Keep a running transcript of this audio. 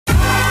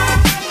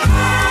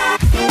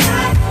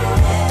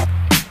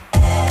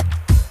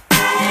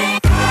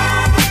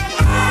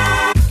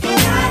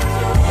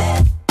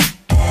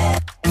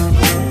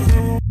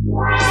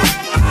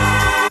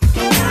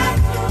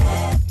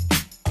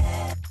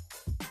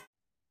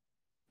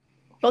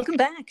Welcome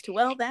back to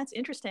Well, That's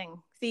Interesting.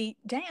 The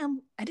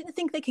damn, I didn't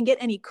think they can get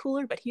any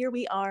cooler, but here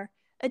we are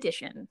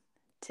edition.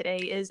 Today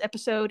is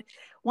episode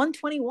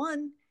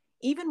 121,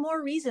 Even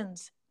More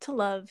Reasons to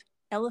Love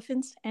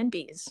Elephants and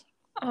Bees.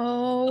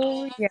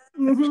 Oh, yeah.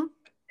 Mm-hmm.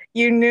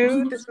 You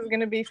knew this was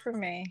going to be for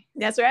me.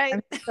 That's right.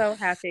 I'm so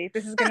happy.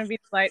 This is going to be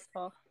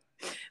delightful.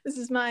 This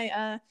is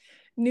my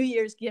New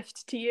Year's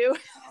gift to you.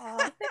 Oh,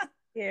 thank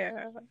you.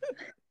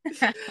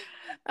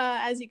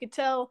 As you could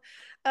tell,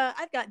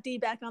 I've got Dee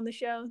back on the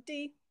show.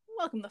 Dee,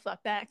 welcome the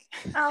fuck back.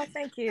 Oh,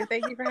 thank you.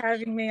 Thank you for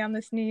having me on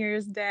this New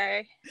Year's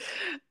Day.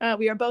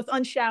 We are both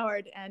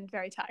unshowered and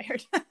very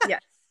tired.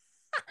 Yes.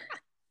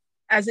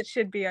 As it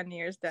should be on New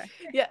Year's Day.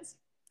 Yes,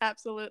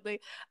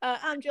 absolutely.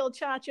 I'm Jill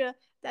Chacha.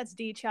 That's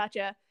Dee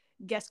Chacha,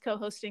 guest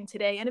co-hosting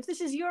today. And if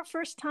this is your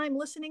first time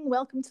listening,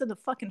 welcome to the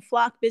fucking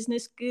flock,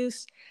 Business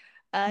Goose.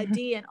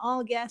 Dee and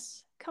all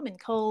guests come in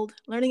cold,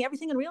 learning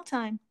everything in real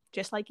time,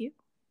 just like you.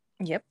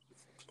 Yep.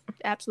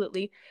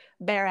 Absolutely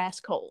bare ass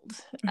cold.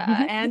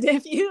 And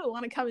if you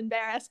want to come in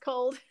bare ass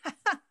cold,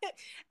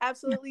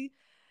 absolutely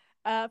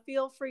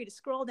feel free to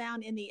scroll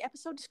down in the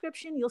episode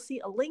description. You'll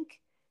see a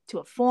link to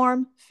a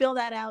form. Fill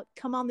that out.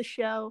 Come on the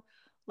show.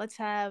 Let's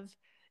have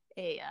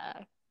a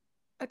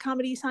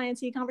comedy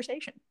science-y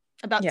conversation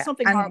about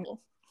something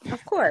horrible.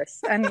 Of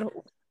course. And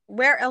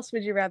where else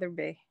would you rather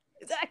be?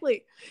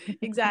 Exactly.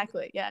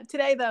 Yeah.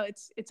 Today though,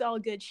 it's all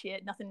good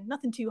shit.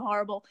 Nothing too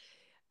horrible.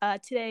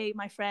 Today,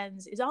 my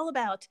friends, is all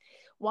about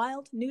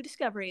wild new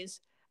discoveries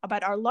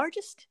about our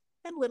largest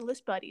and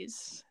littlest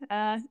buddies.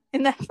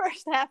 In the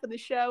first half of the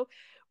show,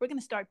 we're going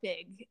to start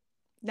big.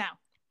 Now,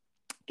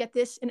 get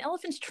this, an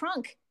elephant's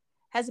trunk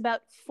has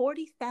about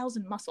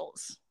 40,000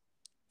 muscles.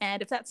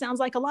 And if that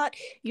sounds like a lot,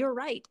 you're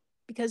right.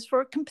 Because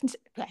for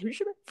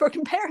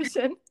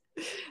comparison,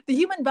 the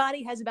human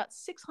body has about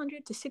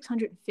 600 to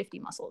 650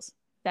 muscles.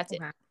 That's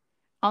it. Wow.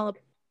 All up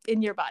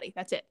in your body.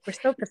 That's it. We're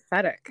so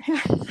pathetic.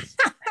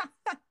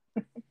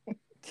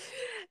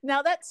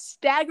 Now, that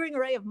staggering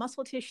array of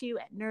muscle tissue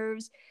and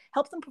nerves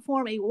help them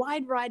perform a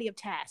wide variety of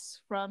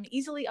tasks, from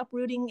easily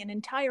uprooting an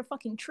entire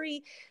fucking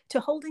tree to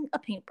holding a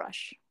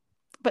paintbrush.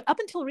 But up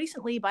until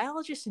recently,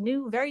 biologists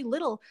knew very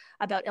little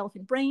about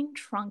elephant brain,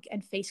 trunk,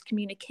 and face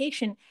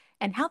communication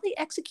and how they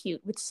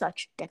execute with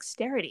such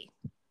dexterity.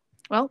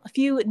 Well, a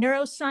few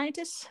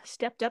neuroscientists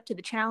stepped up to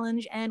the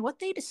challenge, and what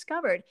they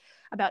discovered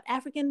about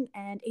African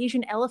and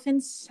Asian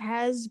elephants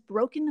has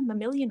broken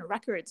mammalian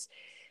records.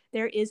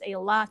 There is a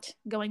lot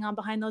going on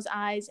behind those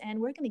eyes, and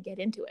we're going to get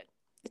into it.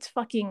 It's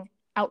fucking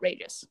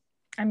outrageous.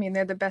 I mean,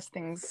 they're the best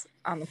things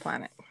on the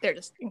planet. They're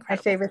just incredible.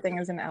 My favorite thing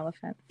is an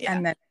elephant.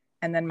 Yeah.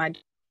 And then my...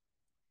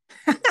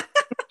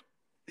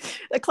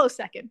 a close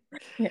second.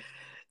 Yeah.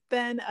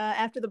 Then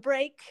after the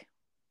break,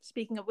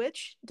 speaking of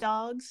which,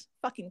 dogs,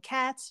 fucking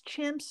cats,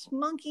 chimps,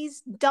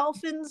 monkeys,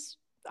 dolphins,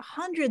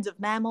 hundreds of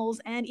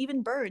mammals, and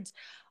even birds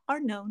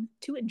are known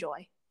to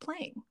enjoy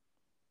playing.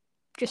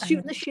 Just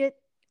shooting the shit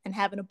and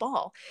having a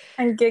ball.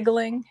 And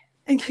giggling.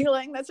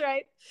 That's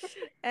right.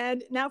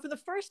 And now for the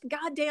first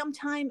goddamn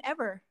time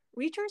ever,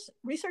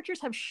 researchers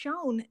have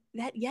shown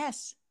that,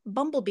 yes,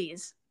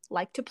 bumblebees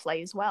like to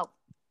play as well.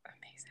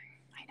 Amazing.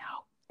 I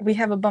know. We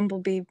have a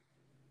bumblebee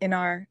in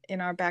our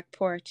back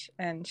porch,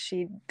 and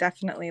she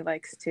definitely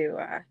likes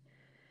to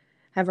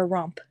have a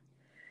romp.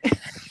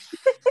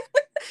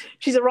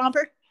 She's a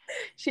romper?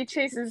 She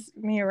chases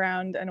me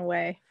around and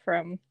away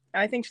from...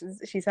 I think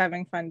she's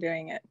having fun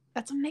doing it.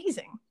 That's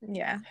amazing.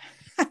 Yeah.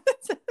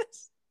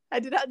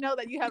 I did not know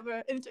that you have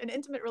an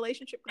intimate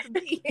relationship with a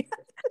bee.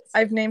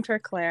 I've named her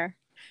Claire.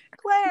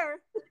 Claire.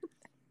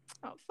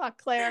 Oh,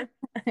 fuck, Claire.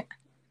 Oh,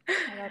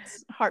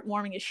 that's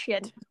heartwarming as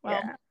shit.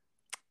 Well, yeah.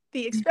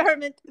 The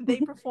experiment they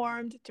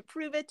performed to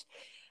prove it,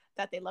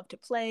 that they love to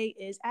play,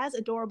 is as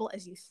adorable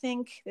as you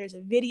think. There's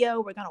a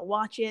video. We're going to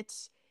watch it.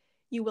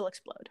 You will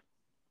explode.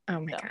 Oh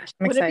my gosh.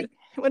 I'm excited.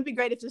 Wouldn't it be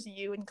great if just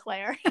you and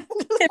Claire?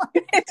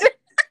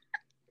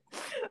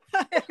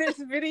 There's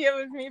a video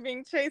of me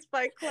being chased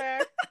by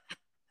Claire.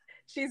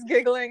 She's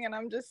giggling and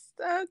I'm just,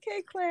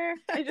 okay, Claire.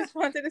 I just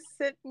wanted to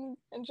sit and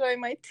enjoy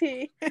my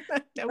tea.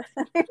 Nope.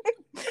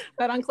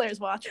 Not on Claire's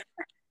watch.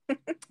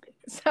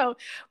 So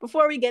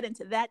before we get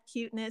into that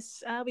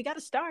cuteness, we got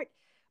to start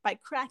by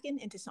cracking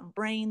into some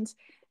brains.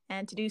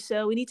 And to do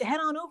so, we need to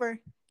head on over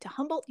to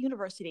Humboldt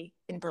University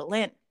in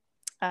Berlin.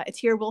 It's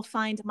here we'll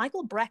find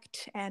Michael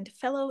Brecht and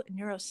fellow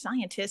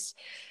neuroscientists.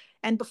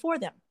 And before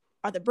them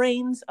are the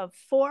brains of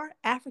 4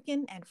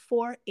 African and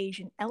 4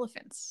 Asian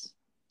elephants.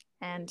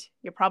 And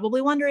you're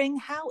probably wondering,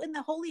 how in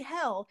the holy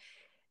hell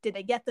did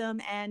they get them?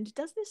 And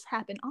does this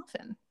happen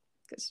often?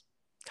 Because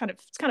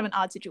it's kind of an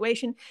odd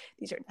situation.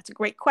 That's a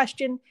great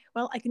question.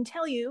 Well, I can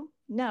tell you,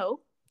 no,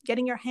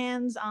 getting your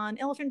hands on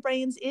elephant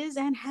brains is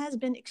and has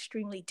been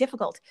extremely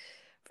difficult.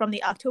 From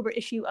the October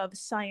issue of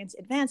Science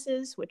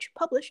Advances, which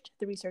published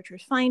the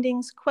researchers'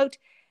 findings, quote,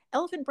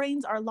 elephant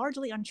brains are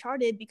largely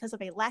uncharted because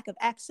of a lack of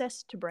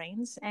access to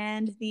brains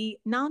and the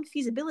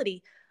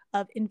non-feasibility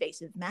of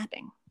invasive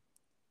mapping,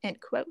 end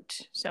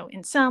quote. So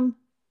in sum,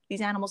 these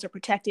animals are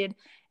protected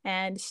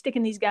and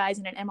sticking these guys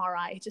in an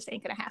MRI just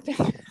ain't gonna happen.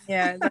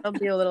 Yeah, that'll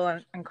be a little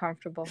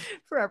uncomfortable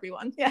for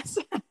everyone. Yes.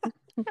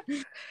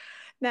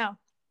 Now,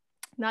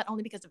 not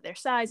only because of their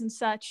size and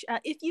such,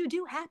 if you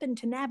do happen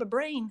to nab a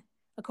brain,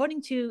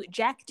 according to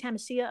Jack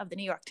Tamasia of the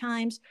New York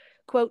Times,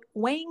 quote,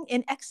 weighing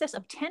in excess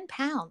of 10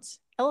 pounds,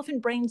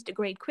 elephant brains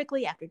degrade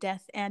quickly after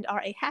death and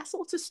are a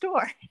hassle to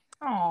store.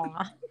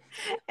 Aw.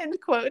 End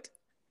quote.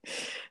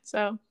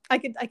 So I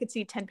could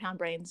see 10-pound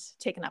brains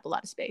taking up a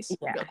lot of space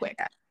real quick.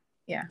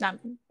 Yeah. Not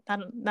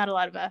a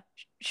lot of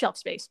shelf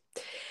space.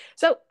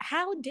 So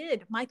how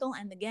did Michael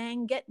and the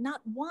gang get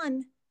not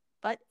one,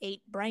 but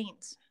 8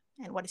 brains?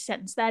 And what a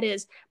sentence that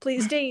is.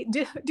 Please do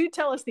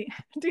tell us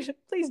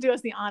please do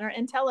us the honor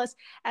and tell us,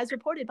 as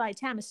reported by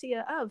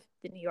Tamasia of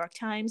the New York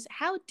Times,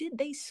 how did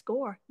they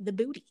score the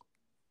booty?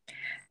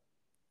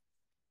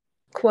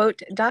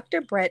 Quote,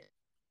 Dr. Brett,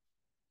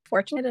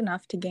 fortunate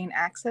enough to gain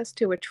access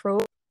to a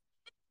trove of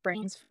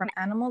brains from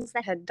animals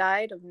that had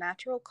died of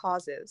natural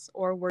causes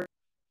or were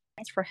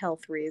for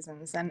health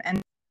reasons, and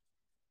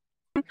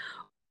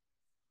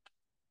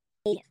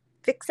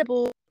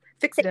fixative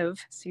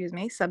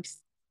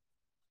substance,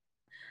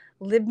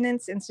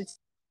 Leibniz Institute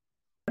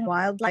of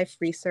Wildlife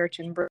Research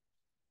in Berlin.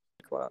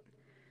 Quote.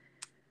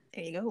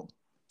 There you go.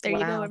 There you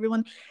go,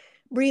 everyone.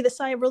 Breathe a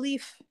sigh of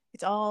relief.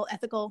 It's all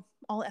ethical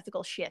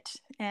shit.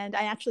 And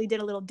I actually did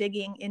a little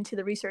digging into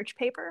the research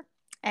paper,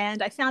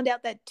 and I found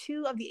out that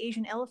 2 of the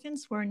Asian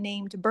elephants were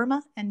named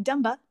Burma and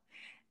Dumba,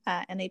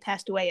 and they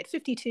passed away at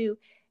 52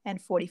 and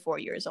 44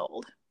 years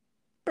old.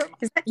 Burma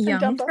is that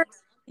young?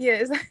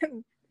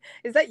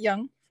 Is that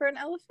young for an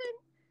elephant?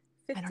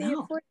 50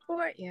 and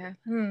 44? Yeah.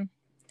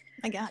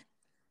 My God.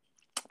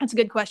 That's a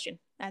good question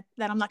that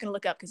I'm not going to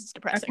look up because it's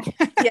depressing.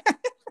 Okay. Yeah.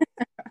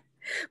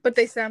 But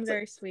they sound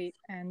very sweet,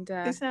 and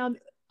they sound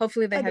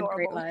hopefully they adorable. had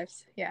great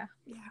lives. Yeah.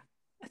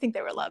 I think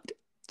they were loved.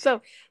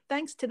 So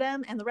thanks to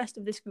them and the rest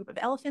of this group of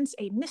elephants,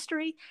 a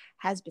mystery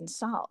has been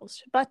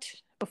solved. But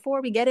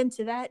before we get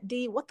into that,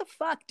 Dee, what the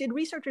fuck did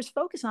researchers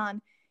focus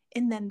on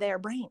in their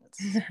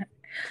brains?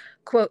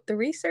 Quote, the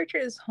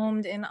researchers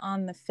homed in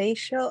on the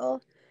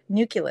facial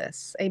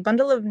nucleus, a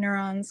bundle of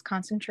neurons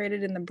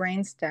concentrated in the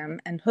brainstem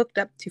and hooked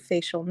up to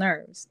facial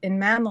nerves. In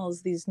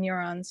mammals, these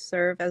neurons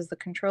serve as the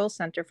control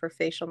center for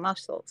facial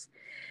muscles.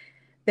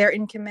 They're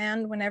in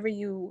command whenever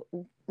you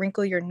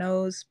wrinkle your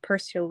nose,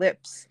 purse your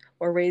lips,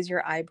 or raise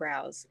your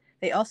eyebrows.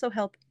 They also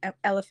help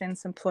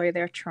elephants employ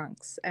their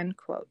trunks, end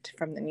quote,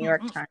 from the New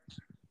York Times.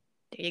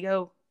 There you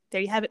go.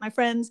 There you have it, my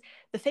friends.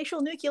 The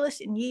facial nucleus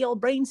in ye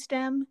old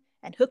brainstem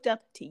and hooked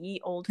up to ye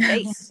old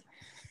face.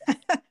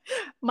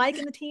 Mike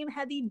and the team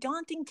had the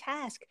daunting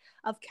task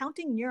of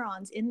counting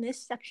neurons in this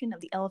section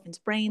of the elephant's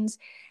brains.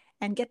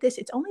 And get this,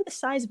 it's only the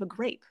size of a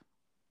grape.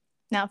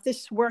 Now, if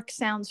this work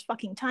sounds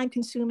fucking time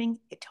consuming,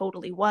 it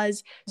totally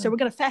was. So we're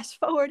going to fast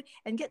forward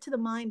and get to the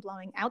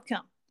mind-blowing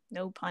outcome.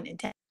 No pun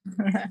intended.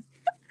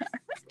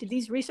 Did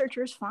these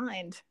researchers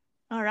find?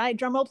 All right,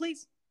 drum roll,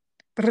 please.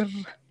 Thank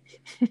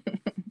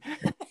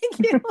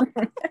you.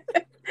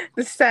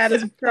 The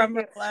saddest drum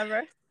roll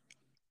ever.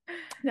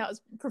 That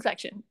was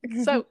perfection.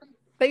 So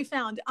they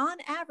found, on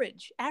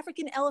average,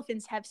 African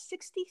elephants have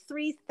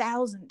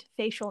 63,000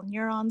 facial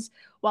neurons,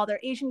 while their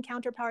Asian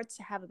counterparts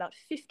have about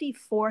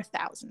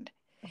 54,000.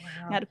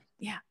 Wow. Now,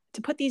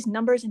 to put these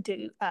numbers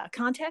into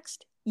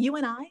context, you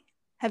and I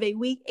have a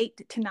weak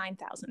 8,000 to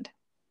 9,000.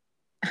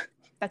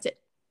 That's it.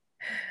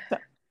 So,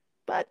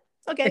 but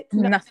okay,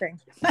 nothing.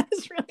 That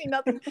is really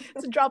nothing.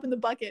 It's a drop in the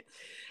bucket.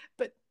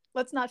 But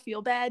let's not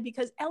feel bad,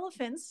 because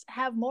elephants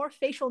have more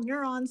facial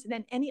neurons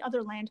than any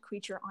other land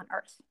creature on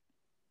Earth.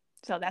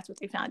 So that's what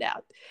they found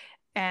out.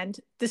 And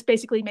this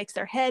basically makes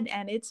their head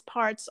and its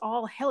parts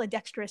all hella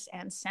dexterous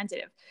and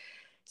sensitive.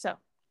 So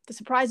the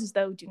surprises,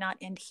 though, do not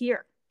end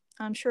here.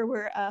 I'm sure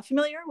we're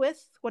familiar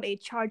with what a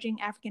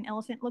charging African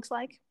elephant looks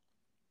like,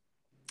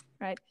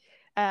 right?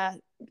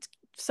 It's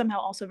somehow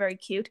also very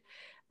cute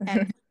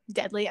and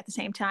deadly at the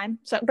same time.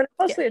 So, but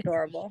mostly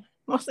adorable.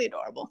 Mostly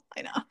adorable,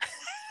 I know.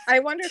 I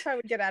wonder if I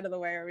would get out of the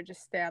way or would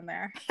just stand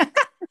there.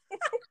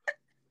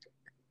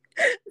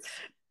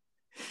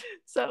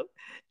 So,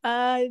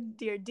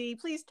 dear Dee,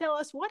 please tell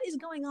us what is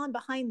going on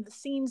behind the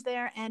scenes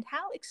there and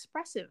how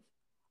expressive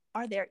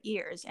are their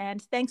ears?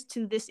 And thanks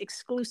to this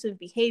exclusive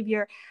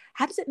behavior,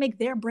 how does it make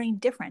their brain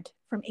different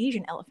from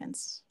Asian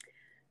elephants?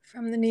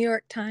 From the New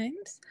York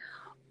Times,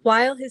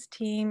 while his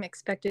team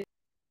expected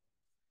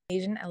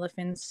Asian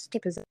elephants to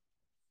possess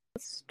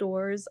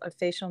stores of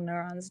facial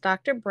neurons,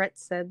 Dr. Brett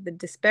said the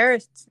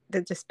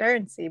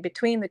disparity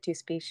between the two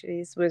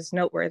species was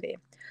noteworthy.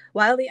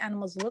 While the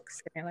animals look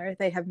similar,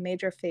 they have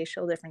major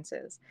facial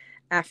differences.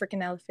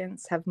 African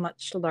elephants have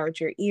much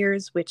larger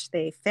ears, which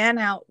they fan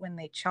out when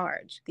they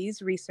charge.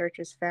 These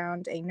researchers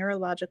found a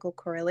neurological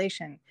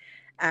correlation.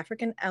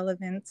 African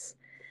elephants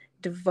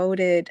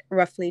devoted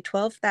roughly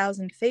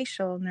 12,000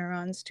 facial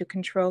neurons to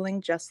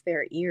controlling just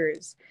their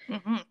ears.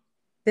 Mm-hmm.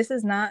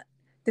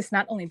 This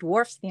not only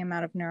dwarfs the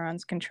amount of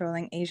neurons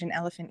controlling Asian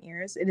elephant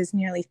ears, it is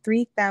nearly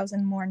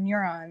 3,000 more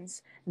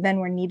neurons than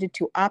were needed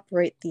to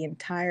operate the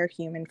entire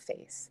human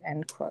face,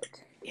 end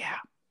quote. Yeah.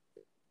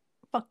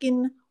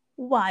 fucking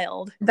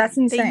wild. That's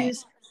insane.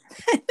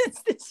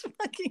 It's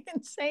fucking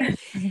insane.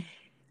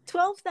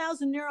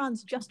 12,000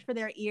 neurons just for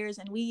their ears,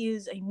 and we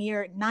use a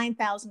mere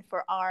 9,000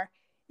 for our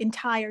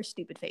entire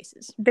stupid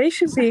faces. They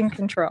should be in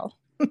control.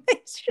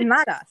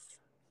 Not us.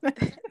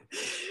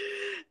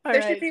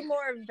 There should be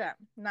more of them,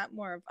 not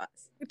more of us.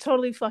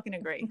 Totally fucking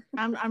agree.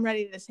 I'm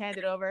ready to just hand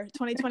it over.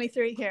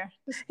 2023, here,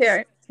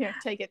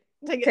 take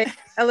it.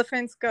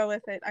 Elephants, go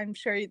with it. I'm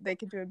sure they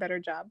could do a better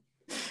job.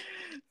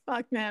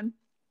 Fuck, man.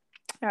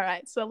 All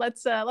right, so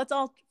let's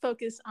all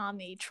focus on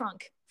the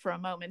trunk for a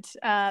moment.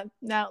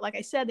 Now, like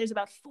I said, there's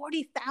about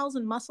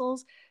 40,000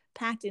 muscles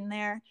packed in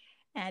there,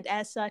 and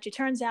as such, it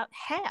turns out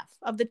half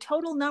of the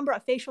total number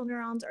of facial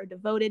neurons are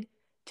devoted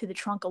to the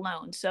trunk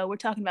alone. So we're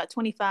talking about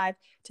 25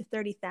 to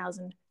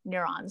 30,000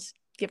 neurons,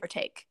 give or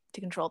take,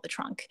 to control the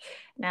trunk.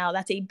 Now,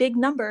 that's a big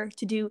number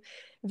to do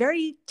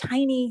very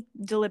tiny,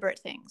 deliberate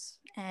things.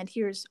 And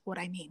here's what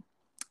I mean.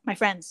 My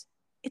friends,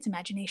 it's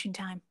imagination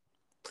time.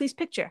 Please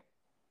picture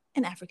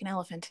an African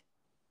elephant.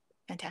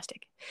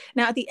 Fantastic.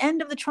 Now, at the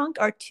end of the trunk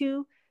are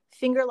two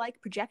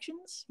finger-like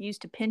projections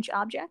used to pinch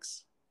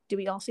objects. Do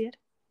we all see it?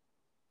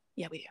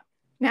 Yeah, we do.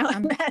 Now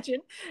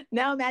imagine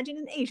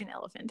an Asian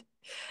elephant.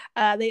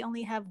 They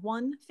only have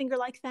one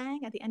finger-like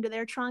fang at the end of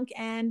their trunk,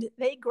 and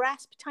they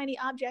grasp tiny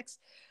objects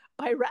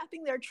by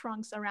wrapping their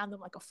trunks around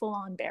them like a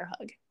full-on bear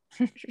hug,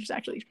 which is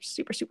actually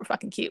super, super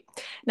fucking cute.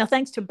 Now,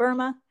 thanks to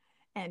Burma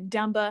and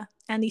Dumba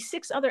and the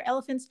 6 other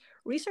elephants,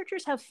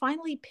 researchers have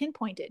finally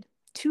pinpointed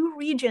 2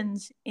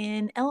 regions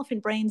in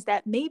elephant brains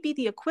that may be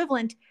the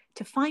equivalent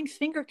to fine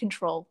finger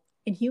control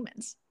in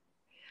humans.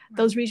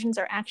 Those regions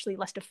are actually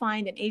less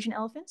defined in Asian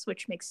elephants,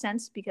 which makes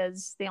sense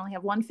because they only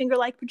have one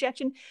finger-like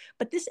projection.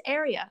 But this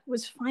area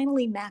was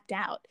finally mapped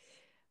out,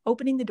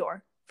 opening the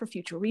door for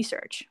future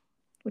research,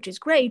 which is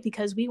great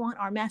because we want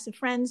our massive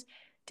friends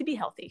to be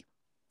healthy.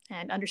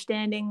 And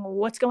understanding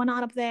what's going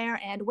on up there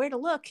and where to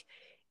look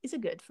is a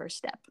good first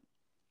step.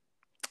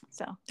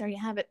 So there you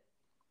have it.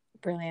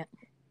 Brilliant.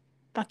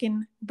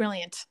 Fucking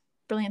brilliant.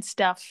 Brilliant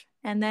stuff.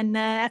 And then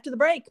after the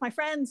break, my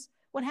friends,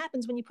 what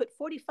happens when you put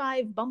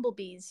 45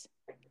 bumblebees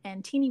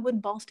and teeny wooden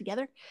balls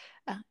together?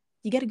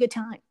 You get a good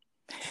time.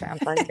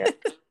 Sounds like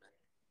it.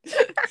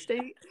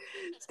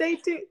 Stay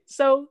tuned.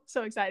 So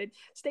excited.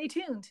 Stay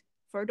tuned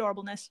for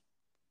adorableness.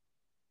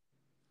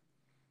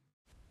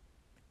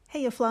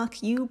 Hey, you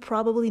flock, you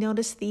probably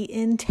noticed the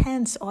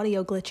intense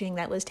audio glitching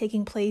that was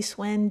taking place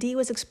when Dee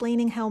was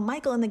explaining how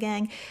Michael and the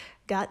gang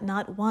got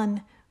not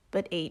 1,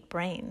 but 8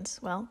 brains.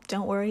 Well,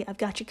 don't worry, I've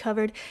got you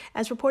covered.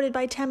 As reported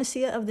by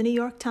Tamasia of the New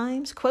York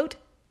Times, quote,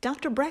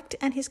 Dr. Brecht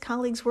and his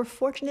colleagues were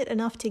fortunate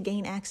enough to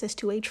gain access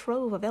to a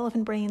trove of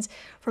elephant brains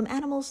from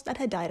animals that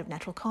had died of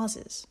natural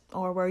causes,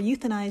 or were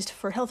euthanized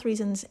for health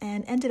reasons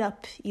and ended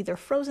up either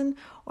frozen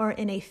or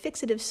in a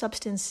fixative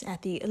substance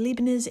at the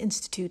Leibniz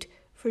Institute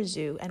for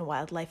Zoo and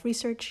Wildlife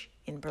Research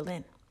in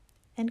Berlin.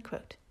 End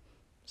quote.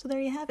 So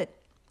there you have it.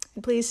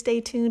 And please stay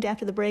tuned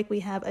after the break. We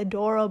have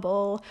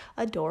adorable,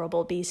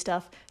 adorable bee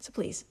stuff. So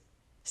please,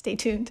 stay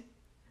tuned.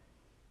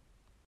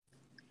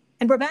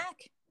 And we're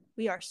back.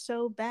 We are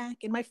so back.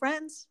 And my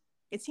friends,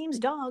 it seems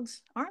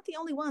dogs aren't the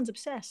only ones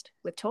obsessed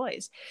with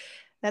toys.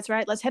 That's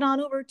right. Let's head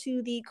on over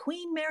to the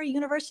Queen Mary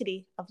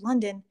University of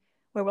London,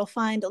 where we'll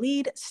find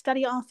lead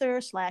study author /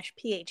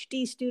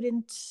 PhD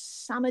student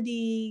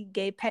Samadi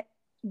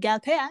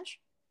Galpeage.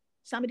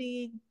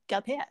 Samadi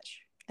Galpeage.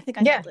 I think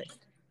I nailed it.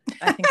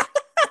 I think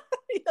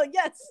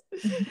yes.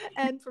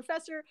 And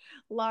Professor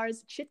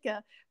Lars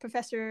Chitka,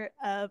 Professor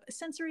of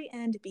Sensory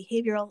and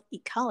Behavioral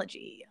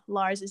Ecology.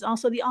 Lars is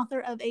also the author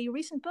of a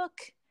recent book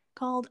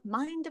called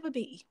Mind of a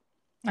Bee.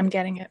 I'm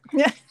getting it.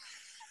 Yeah.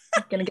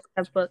 I'm going to get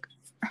that book.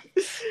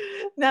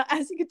 Now,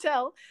 as you can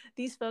tell,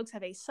 these folks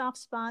have a soft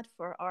spot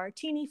for our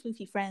teeny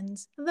floofy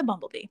friends, the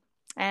bumblebee.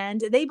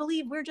 And they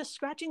believe we're just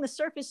scratching the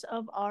surface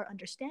of our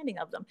understanding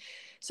of them.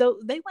 So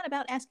they went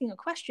about asking a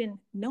question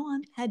no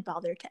one had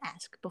bothered to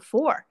ask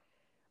before.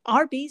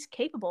 Are bees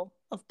capable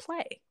of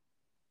play?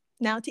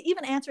 Now, to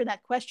even answer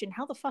that question,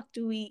 how the fuck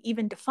do we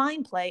even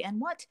define play, and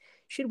what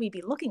should we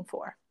be looking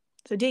for?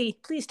 So Dee,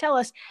 please tell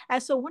us,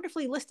 as so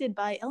wonderfully listed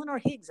by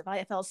Eleanor Higgs of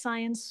IFL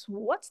Science,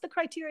 what's the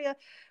criteria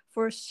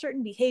for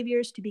certain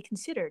behaviors to be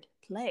considered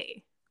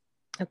play?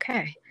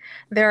 Okay.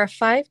 There are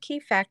 5 key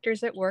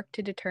factors at work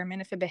to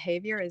determine if a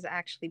behavior is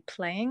actually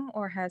playing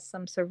or has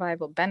some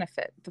survival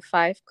benefit. The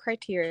 5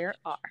 criteria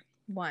are: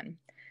 1,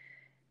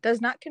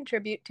 does not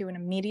contribute to an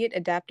immediate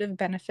adaptive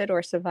benefit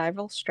or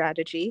survival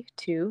strategy.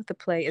 2, the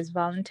play is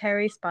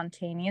voluntary,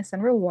 spontaneous,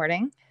 and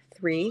rewarding.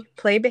 3,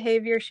 play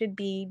behavior should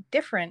be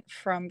different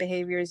from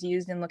behaviors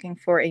used in looking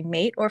for a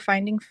mate or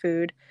finding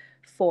food.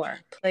 4,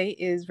 play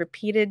is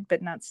repeated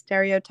but not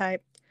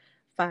stereotyped.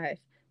 5,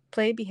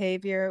 play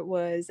behavior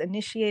was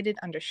initiated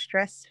under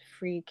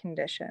stress-free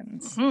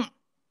conditions.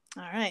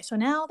 Mm-hmm. All right, so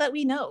now that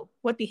we know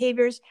what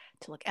behaviors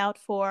to look out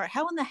for,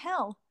 how in the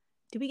hell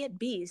do we get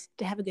bees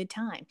to have a good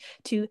time,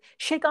 to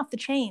shake off the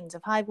chains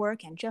of hive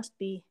work and just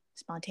be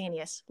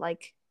spontaneous,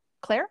 like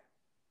Claire?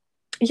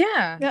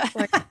 Yeah.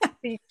 Like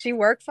she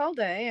works all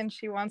day and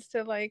she wants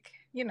to, like,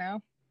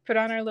 put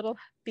on her little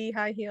bee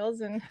high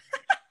heels and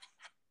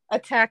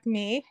attack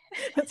me.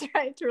 That's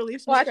right, to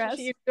relieve some stress.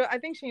 I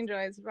think she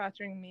enjoys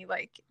watching me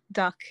like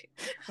duck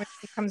when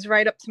she comes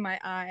right up to my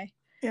eye.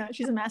 Yeah,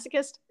 she's a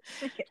masochist.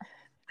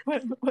 Yeah.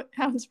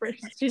 How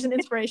inspiration? She's an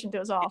inspiration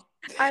to us all.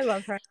 I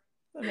love her.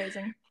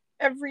 Amazing.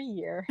 Every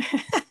year.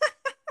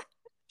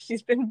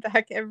 She's been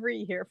back every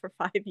year for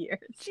 5 years.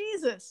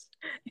 Jesus.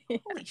 Yeah.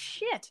 Holy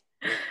shit.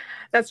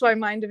 That's why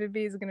Mind of a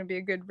Bee is going to be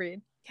a good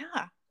read.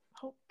 Yeah.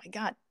 Oh my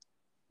God.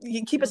 You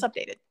can keep us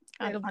updated.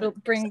 It'll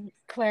bring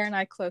Claire and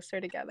I closer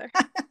together.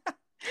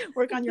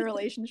 Work on your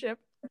relationship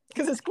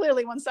because it's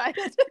clearly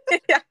one-sided.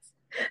 Yes.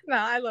 No,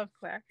 I love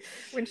Claire.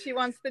 When she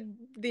wants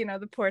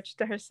the porch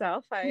to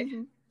herself, I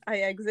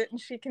exit and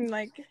she can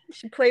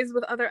she plays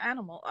with other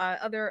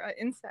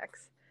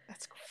insects.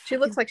 That's cool. She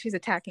looks like she's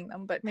attacking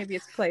them, but maybe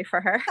it's play for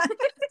her.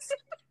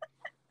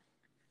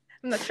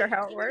 I'm not sure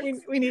how it works.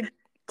 We need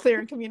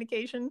clear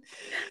communication.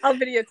 I'll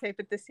videotape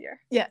it this year.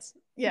 Yes.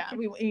 Yeah.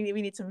 We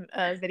need some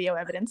video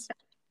evidence.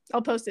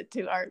 I'll post it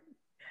to our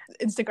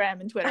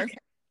Instagram and Twitter. Okay.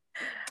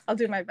 I'll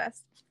do my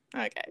best.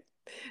 Okay.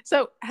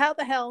 So how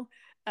the hell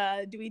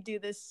do we do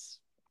this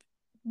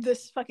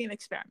fucking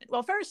experiment?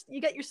 Well, first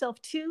you get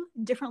yourself 2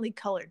 differently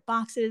colored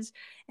boxes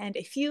and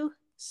a few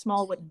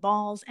small wooden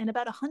balls and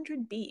about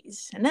 100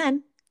 bees. And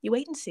then you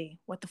wait and see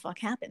what the fuck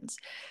happens.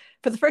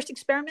 For the first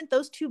experiment,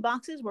 those 2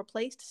 boxes were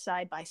placed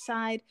side by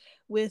side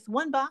with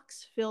one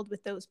box filled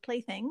with those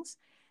playthings,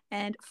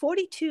 and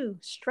 42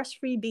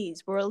 stress-free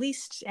bees were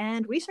released,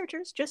 and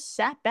researchers just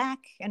sat back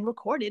and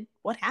recorded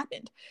what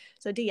happened.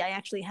 So Dee, I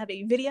actually have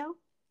a video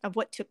of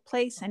what took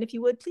place, and if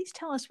you would, please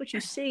tell us what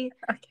you see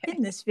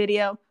in this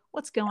video.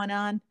 What's going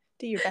on?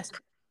 Do your best.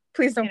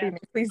 Please don't be me.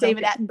 Please,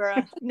 David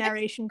Attenborough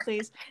narration,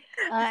 please.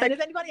 And if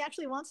anybody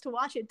actually wants to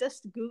watch it,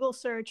 just Google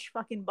search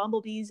fucking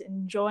bumblebees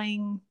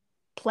enjoying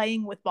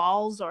playing with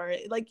balls, or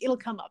it'll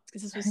come up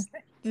because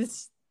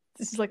this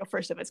is like a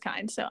first of its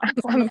kind. So I'm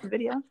pulling up the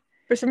video.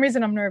 For some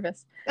reason, I'm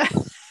nervous.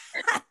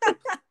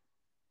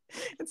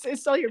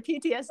 It's all your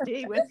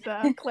PTSD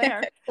with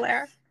Claire.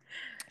 Claire.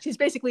 She's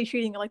basically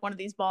treating it like one of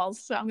these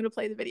balls. So I'm going to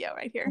play the video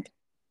right here.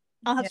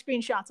 I'll have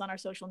screenshots on our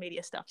social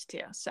media stuffs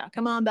too. So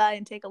come on by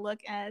and take a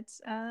look at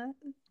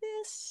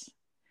this.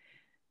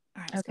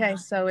 All right, okay,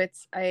 so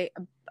it's a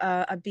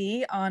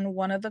bee on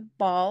one of the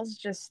balls,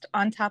 just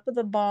on top of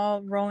the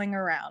ball, rolling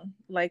around,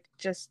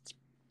 just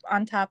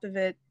on top of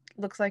it.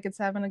 Looks like it's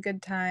having a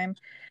good time.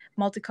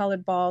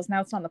 Multicolored balls. Now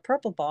it's on the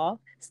purple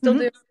ball. Still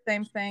doing the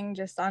same thing,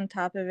 just on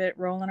top of it,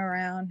 rolling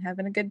around,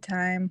 having a good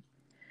time.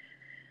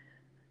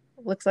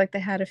 Looks like they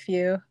had a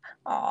few.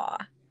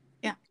 Aw.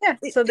 Yeah.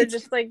 So they're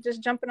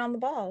just jumping on the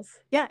balls.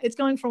 Yeah, it's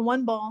going from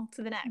one ball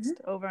to the next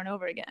over and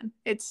over again.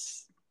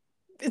 It's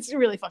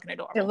really fucking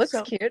adorable. It looks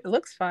cute. It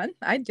looks fun.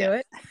 I'd do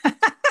it.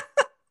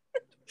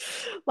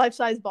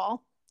 Life-size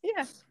ball.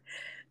 Yeah.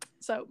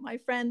 So my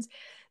friends,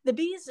 the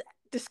bees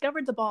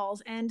discovered the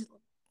balls and,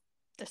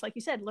 just like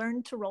you said,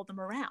 learned to roll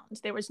them around.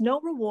 There was no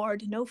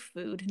reward, no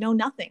food, no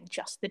nothing,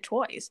 just the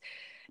toys.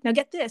 Now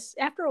get this,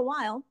 after a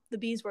while, the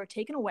bees were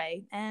taken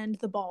away and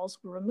the balls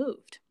were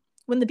removed.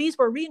 When the bees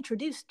were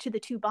reintroduced to the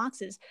 2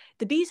 boxes,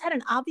 the bees had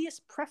an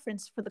obvious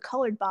preference for the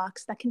colored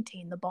box that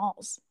contained the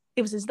balls.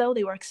 It was as though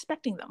they were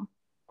expecting them.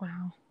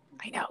 Wow.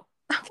 I know.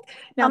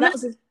 Now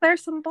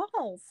there's some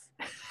balls.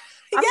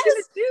 I'm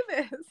gonna do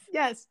this.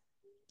 Yes.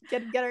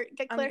 Get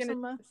Claire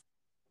some.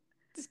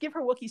 Just give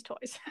her Wookiees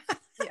toys.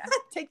 Yeah.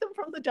 Take them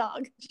from the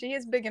dog. She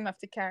is big enough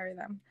to carry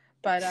them,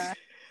 but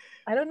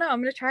I don't know.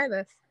 I'm gonna try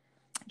this.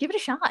 Give it a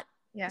shot.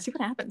 Yeah. See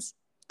what happens.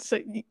 So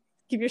you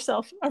give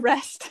yourself a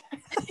rest.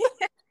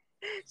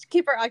 Just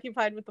keep her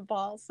occupied with the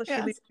balls so she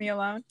leaves me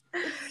alone.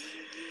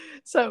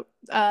 So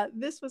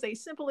this was a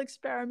simple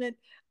experiment,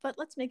 but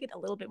let's make it a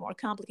little bit more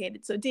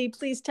complicated. So Dee,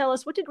 please tell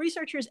us, what did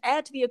researchers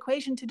add to the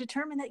equation to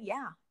determine that,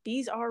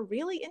 bees are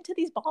really into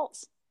these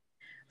balls?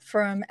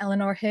 From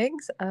Eleanor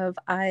Higgs of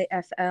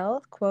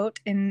IFL, quote,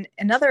 in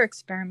another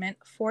experiment,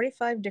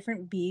 45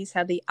 different bees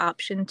had the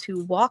option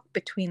to walk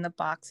between the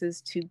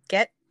boxes to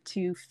get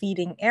to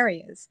feeding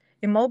areas.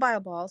 Immobile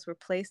balls were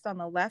placed on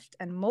the left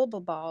and mobile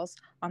balls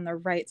on the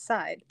right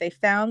side. They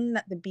found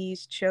that the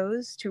bees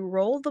chose to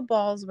roll the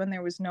balls when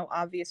there was no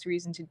obvious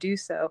reason to do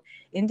so,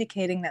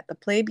 indicating that the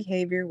play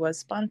behavior was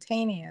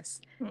spontaneous,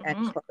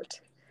 end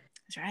quote.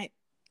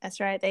 That's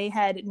right. They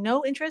had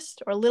no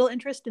interest or little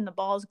interest in the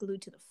balls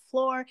glued to the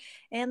floor,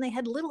 and they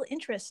had little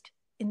interest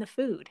in the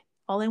food.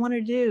 All they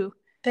wanted to do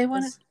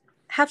was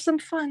have some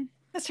fun.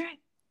 That's right.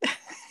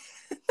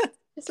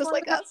 Just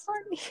like us.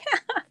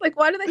 Yeah.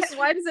 Why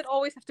does it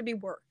always have to be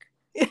work?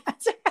 Yeah,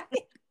 that's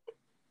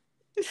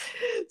right.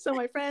 So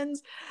my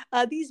friends,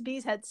 these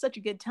bees had such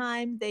a good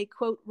time. They,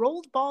 quote,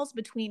 rolled balls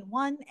between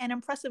 1 and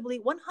impressively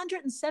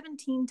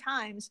 117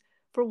 times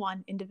for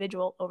one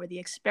individual over the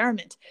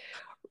experiment.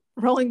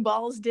 Rolling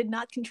balls did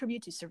not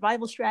contribute to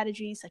survival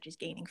strategies such as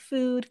gaining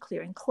food,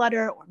 clearing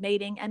clutter, or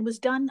mating, and was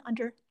done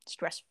under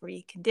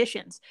stress-free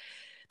conditions.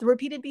 The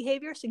repeated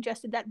behavior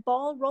suggested that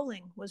ball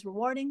rolling was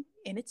rewarding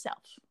in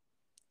itself.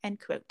 End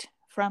quote,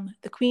 from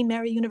the Queen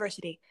Mary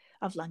University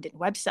of London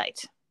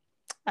website.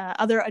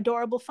 Other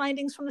adorable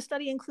findings from the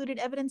study included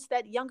evidence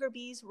that younger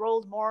bees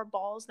rolled more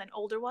balls than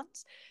older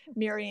ones,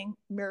 mirroring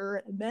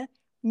human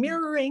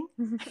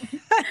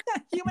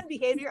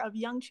behavior of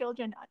young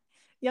children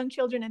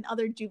and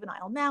other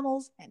juvenile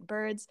mammals and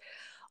birds.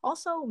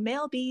 Also,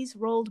 male bees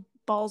rolled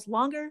balls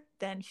longer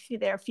than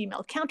their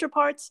female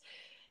counterparts.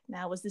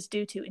 Now, was this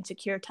due to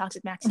insecure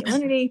toxic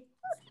masculinity?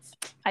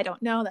 I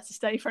don't know. That's a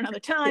study for another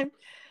time.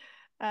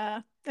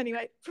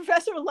 Anyway,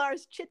 Professor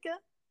Lars Chitka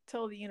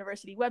told the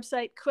university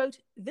website, quote,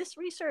 "This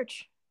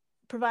research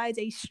provides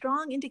a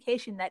strong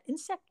indication that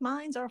insect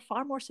minds are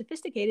far more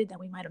sophisticated than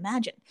we might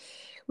imagine.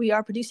 We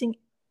are producing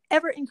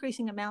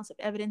ever-increasing amounts of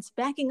evidence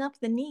backing up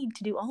the need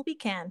to do all we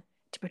can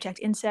to protect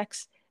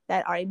insects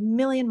that are a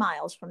million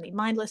miles from the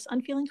mindless,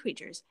 unfeeling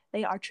creatures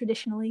they are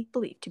traditionally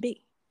believed to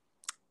be."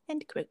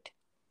 End quote.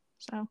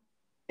 So,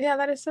 yeah,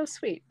 that is so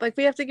sweet. Like,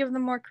 we have to give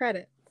them more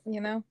credit,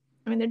 you know?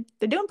 I mean,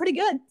 they're doing pretty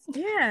good.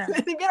 Yeah.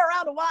 They've been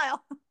around a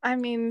while. I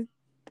mean,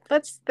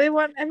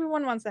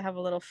 everyone wants to have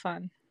a little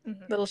fun,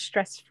 little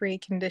stress-free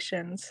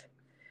conditions.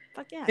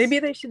 Fuck yes. Maybe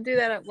they should do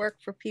that at work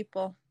for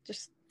people.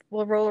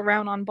 We'll roll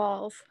around on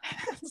balls.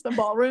 It's the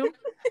ballroom.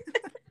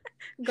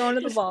 Going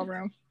to the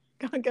ballroom.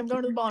 I'm going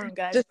to the ballroom,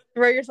 guys. Just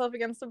throw yourself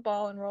against a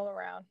ball and roll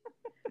around.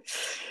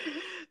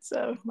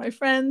 So, my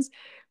friends,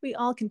 we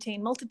all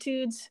contain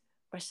multitudes,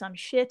 or some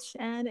shit,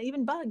 and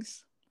even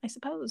bugs, I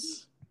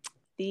suppose.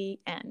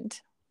 The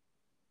end.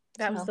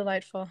 That was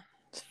delightful.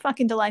 It's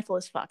fucking delightful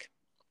as fuck.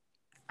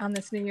 On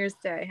this New Year's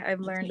Day,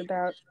 I've learned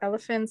about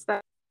elephants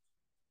that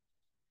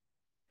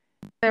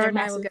Sarah and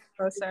I will get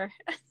closer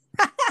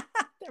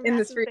in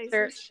this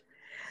research.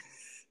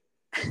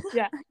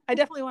 Yeah, I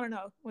definitely want to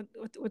know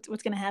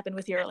what's going to happen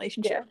with your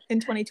relationship in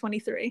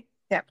 2023.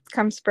 Yeah,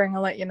 come spring,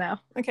 I'll let you know.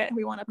 Okay,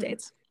 we want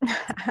updates.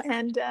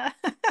 And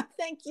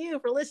thank you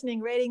for listening,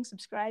 rating,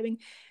 subscribing,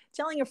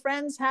 telling your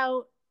friends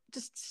how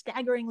just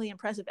staggeringly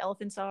impressive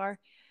elephants are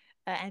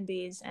and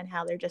bees, and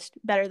how they're just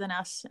better than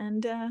us.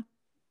 And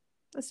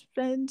that's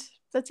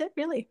it,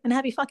 really. And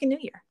happy fucking New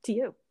Year to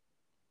you.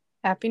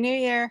 Happy New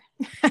Year.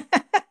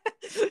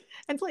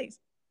 And please,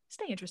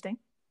 stay interesting.